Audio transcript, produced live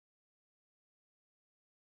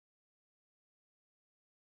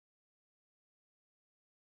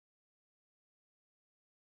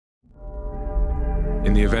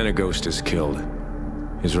In the event a ghost is killed,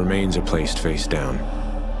 his remains are placed face down,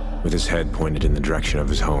 with his head pointed in the direction of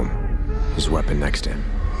his home, his weapon next to him.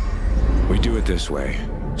 We do it this way,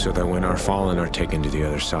 so that when our fallen are taken to the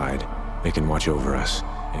other side, they can watch over us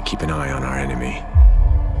and keep an eye on our enemy.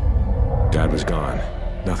 Dad was gone.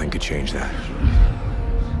 Nothing could change that.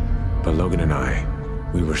 But Logan and I,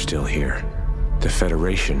 we were still here. The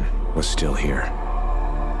Federation was still here.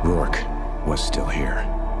 Rorke was still here.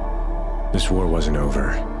 This war wasn't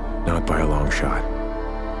over, not by a long shot.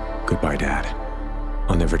 Goodbye, Dad.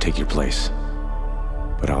 I'll never take your place,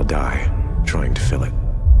 but I'll die trying to fill it.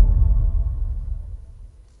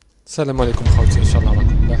 السلام عليكم خوتي ان شاء الله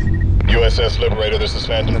راكم مليح. USS Liberator, this is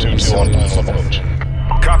Phantom 2-2 on final approach.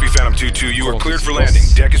 Copy, Phantom 2-2. You are cleared for landing.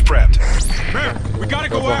 Deck is prepped. Man, we gotta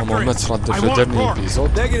go after it. I في want dernier Rorke.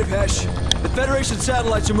 épisode. Negative, Hesh. The Federation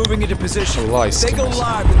satellites are moving into position. الله If they go يسكن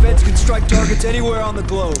live, the Feds can strike targets anywhere on the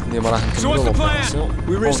globe. اليوم راح So what's the plan?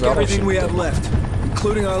 We risk everything we have left,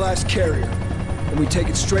 including our last carrier. And we take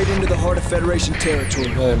it straight into the heart of Federation territory.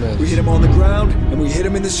 We hit them on the ground, and we hit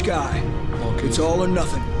them in the sky. It's all or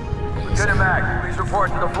nothing. Lieutenant Mac, please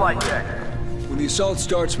report to the flight deck. When the assault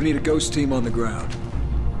starts, we need a ghost team on the ground.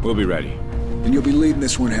 We'll be ready. And you'll be leading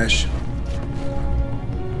this one, Hesh.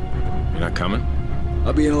 You're not coming?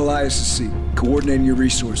 I'll be in Elias's seat, coordinating your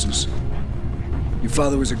resources. Your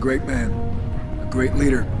father was a great man, a great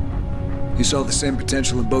leader. He saw the same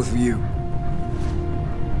potential in both of you.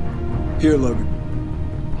 Here, Logan.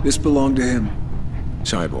 This belonged to him.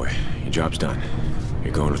 Sorry, boy. Your job's done.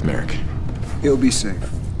 You're going with Merrick. He'll be safe.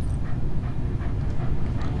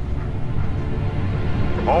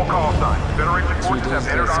 All call signs. Federation forces have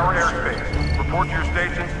entered our airspace. Report to your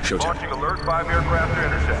stations. Launching alert 5 aircraft to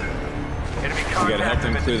intercept. Enemy We gotta help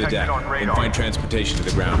them clear the deck and find transportation to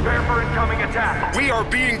the ground. Prepare for incoming attack. We are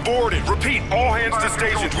being boarded. Repeat, all hands to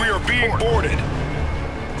stations. We are being boarded.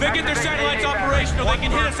 If they get their satellites operational, they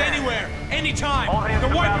can hit us anywhere, anytime.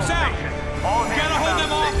 They'll wipe us out. We gotta hold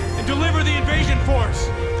them off and deliver the invasion force.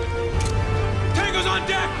 Tango's on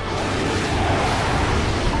deck!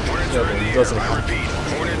 Hornets are in the air. I repeat,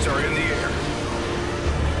 Hornets are in the air.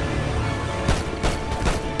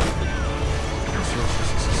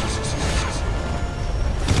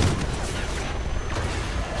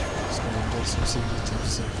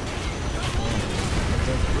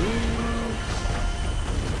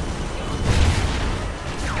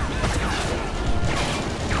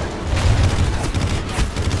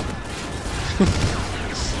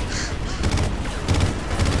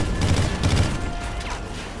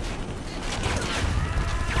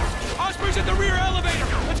 Osprey's at the rear elevator!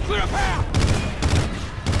 Let's clear a path!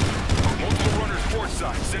 Multiple runners port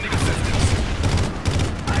side, sending assistance.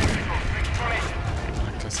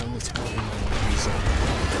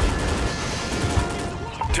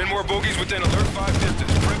 10 more bogies within alert 5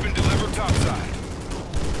 distance. Prep and deliver topside.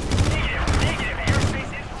 Negative.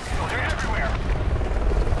 Airspace is full. They're everywhere.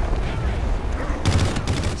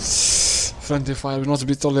 Friendly fire will not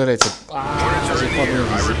be tolerated. Hornets are in the air.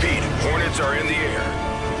 I repeat, Hornets are in the air.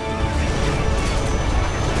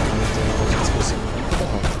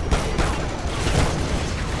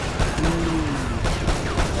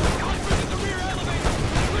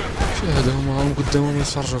 شو هذا هم قدامهم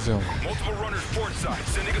يتفرجوا فيهم. Multiple runners port side,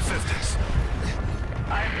 sending assistance.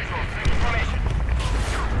 I have visual. Information.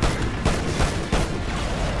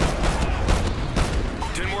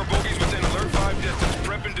 10 more bogies within alert 5 distance.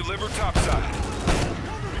 Prep and deliver topside.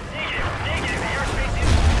 Negative. Airspace is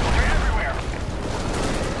full. They're everywhere.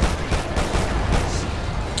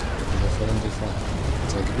 Friendly fire.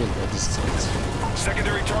 تعقبين بعد الستات.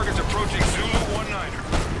 Secondary targets approaching Zulu 19er.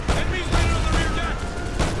 Enemies landed on the rear deck!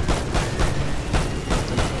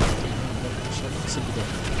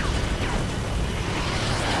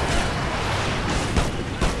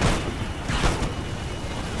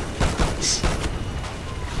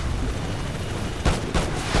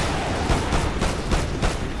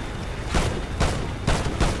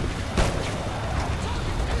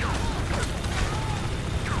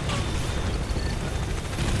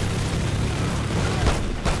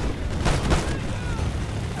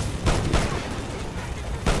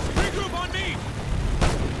 Regroup on me!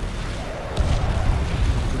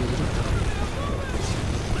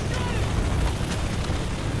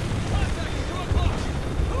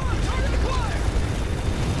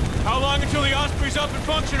 How long until the Osprey's up and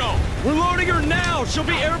functional? We're loading her now! She'll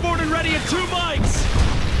be airborne and ready in 2 mics!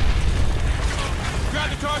 Grab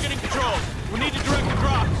the targeting controls. We need to direct the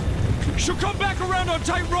drops. She'll come back around on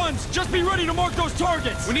tight runs! Just be ready to mark those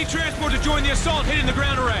targets! We need transport to join the assault hitting the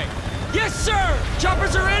ground array. Yes, sir!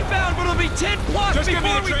 Choppers are inbound, but it'll be 10 plus Just give me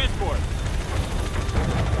before the transport.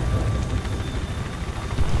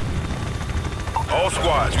 All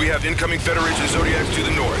squads, we have incoming Federation Zodiacs to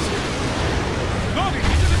the north. Logan,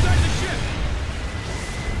 get to the side of the ship!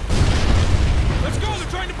 Let's go,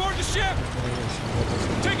 they're trying to board the ship!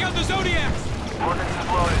 Take out the Zodiacs! Ordnance is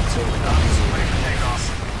loaded. Ready for takeoff.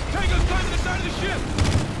 Tango's climbing the side of the ship!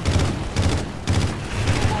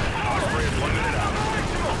 Osprey is 1 minute out.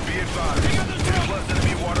 Be advised, 10 plus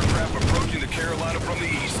enemy watercraft approaching the Carolina from the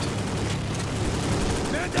east.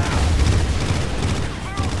 Stand down!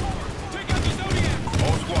 Take out the Zodiacs!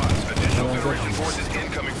 All squads, additional Federation forces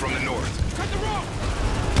incoming from the north. Cut the rope!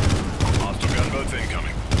 Hostile gunboats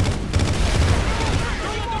incoming.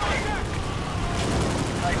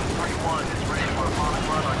 Titan 3-1 is ready for a bomb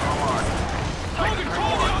run on your mark. Titan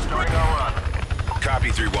 3-1 starting our run. Copy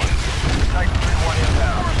 3-1. Titan 3-1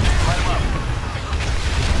 inbound. Light him up.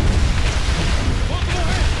 Multiple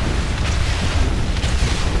hits!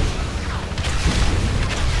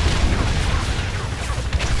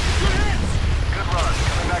 Good hits! Good run.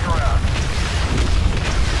 Coming back around.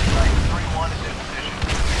 Titan 3-1 is in position.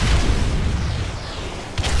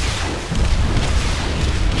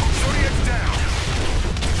 Zodiac's down.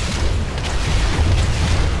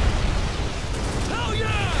 Hell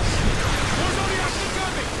yeah! More Zodiacs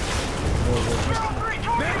incoming!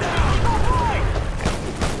 Man down!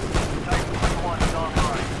 Titan 3-1 is on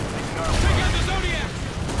right. Take out the Zodiacs!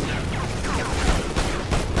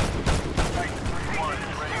 Titan 3-1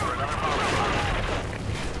 is ready for another bomb run.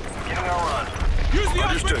 Beginning our run. Use the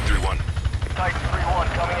Understood, Osprey! 3-1. Titan 3-1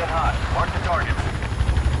 coming in hot. Mark the targets.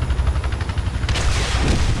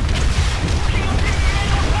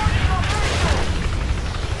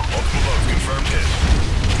 Multiple boats confirmed hit.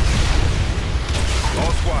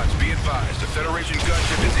 All squads, be advised, the Federation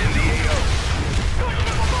gunship is in the AO.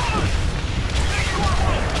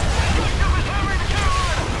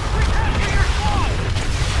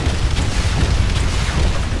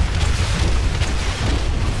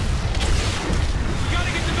 We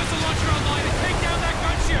gotta get the missile launcher online and take down that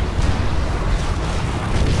gunship!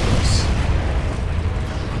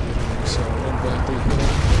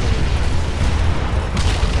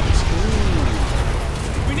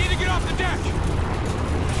 We need to get off the deck!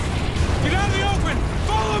 Get out of the open!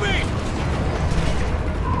 Follow me!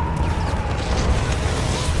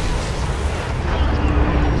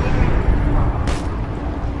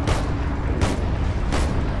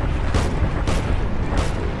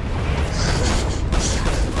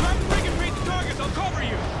 Grab the rig and paint the targets, I'll cover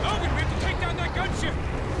you! Logan, we have to take down that gunship!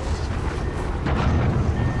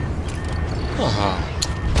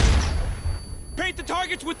 Paint the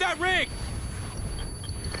targets with that rig!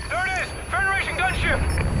 There it is! Federation gunship!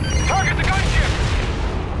 Target the gunship!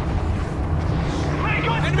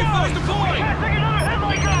 Enemy force deployed! Can't take another hit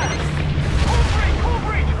like that! Cool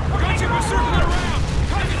breach! Gunship is circling around!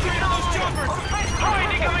 Concentrate on those choppers!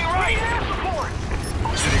 Behind incoming right! Support!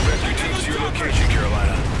 Sending rescue teams to your location,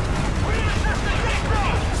 Carolina. We need assistance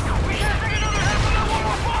incoming! We can't take another hit from that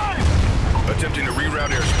 115! Attempting to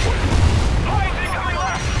reroute air support. Behind incoming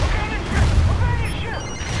left! Abandon ship!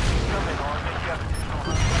 Coming on,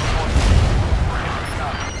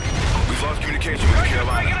 We've lost communication with the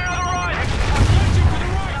Carolina. Making another run! Gunship to the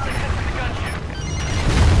right! The gunship!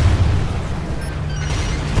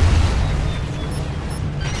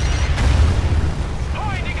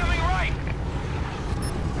 Behind incoming right!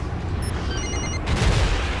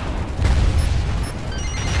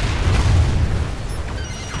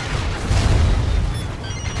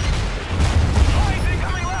 Behind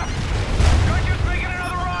incoming left! Gunship's making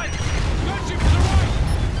another run! Gunship to the right!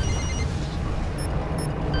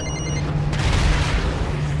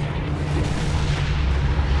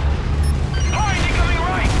 Behind incoming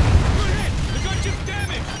right! Good hit! The gunship's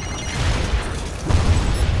damaged!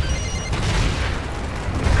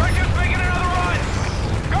 Gunship's making another run!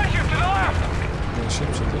 Gunship to the left!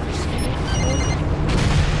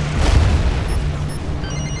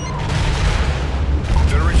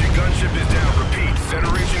 Federation gunship is down. Repeat,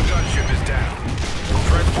 Federation gunship is down.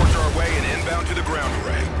 Transports are away and inbound to the ground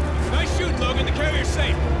array. Nice shooting, Logan. The carrier's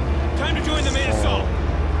safe. Time to join the main assault.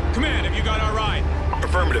 Command, have you got our ride?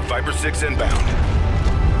 Affirmative, Viper 6 inbound.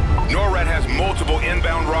 NORAD has multiple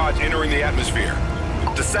inbound rods entering the atmosphere.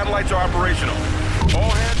 The satellites are operational. All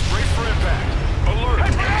hands brace for impact. Alert!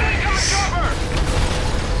 Incoming chopper!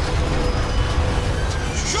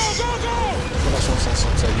 Go, go, go!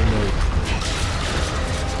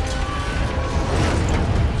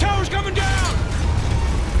 Tower's coming down!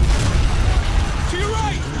 To your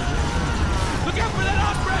right! Look out for that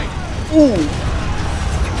Osprey!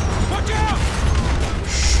 Watch out!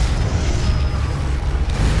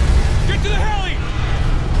 Get to the heli!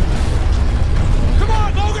 Come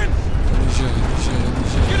on, Logan!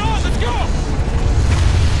 Get on, let's go!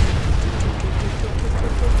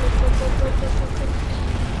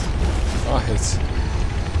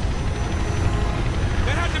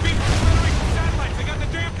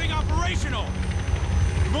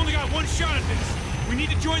 one shot at this. We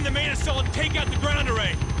need to join the main assault and take out the ground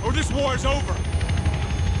array, or this war is over.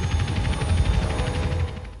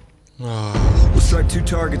 We'll strike 2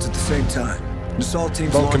 targets at the same time. The assault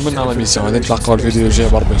teams دونك كملنا على ميسيون. هذا نتلاقاو الفيديو الجاي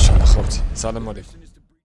برضه ان شاء الله اخوتي. السلام عليكم.